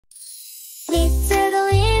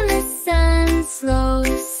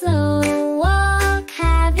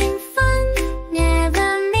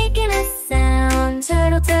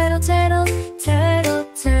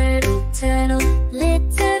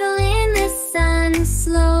sun,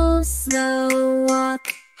 slow, slow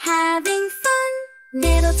walk, having fun.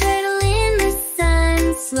 Little turtle in the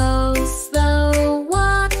sun, slow, slow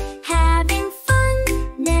walk, having fun,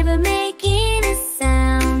 never making a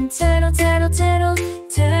sound. Turtle, turtle, turtle,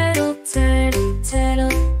 turtle, turtle,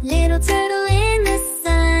 turtle. Little turtle in the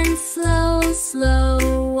sun, slow,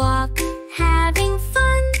 slow walk, having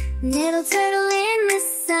fun. Little turtle in the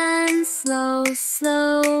sun, slow,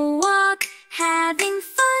 slow walk, having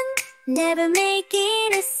fun, never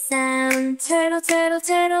making a sound. Turtle, turtle,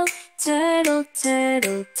 turtle, turtle,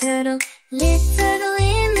 turtle, turtle. Little turtle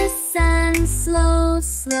in the sun, slow,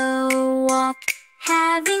 slow walk,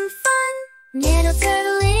 having fun. Little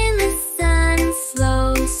turtle in the sun,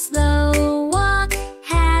 slow, slow walk,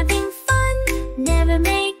 having fun, never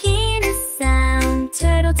making a sound.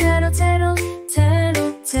 Turtle, turtle, turtle,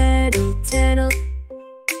 turtle, turtle, turtle.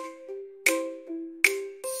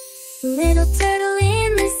 Little turtle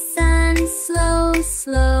in the sun, slow,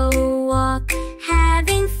 slow walk,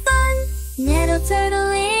 having fun. Little turtle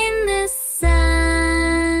in the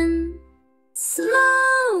sun,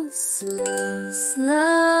 slow, slow,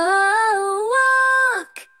 slow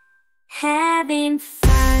walk, having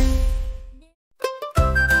fun.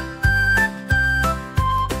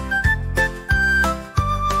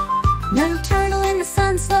 Little turtle in the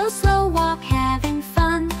sun, slow, slow walk, having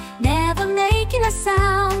fun, never making a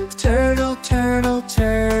sound. Turtle, turtle,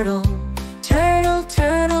 turtle,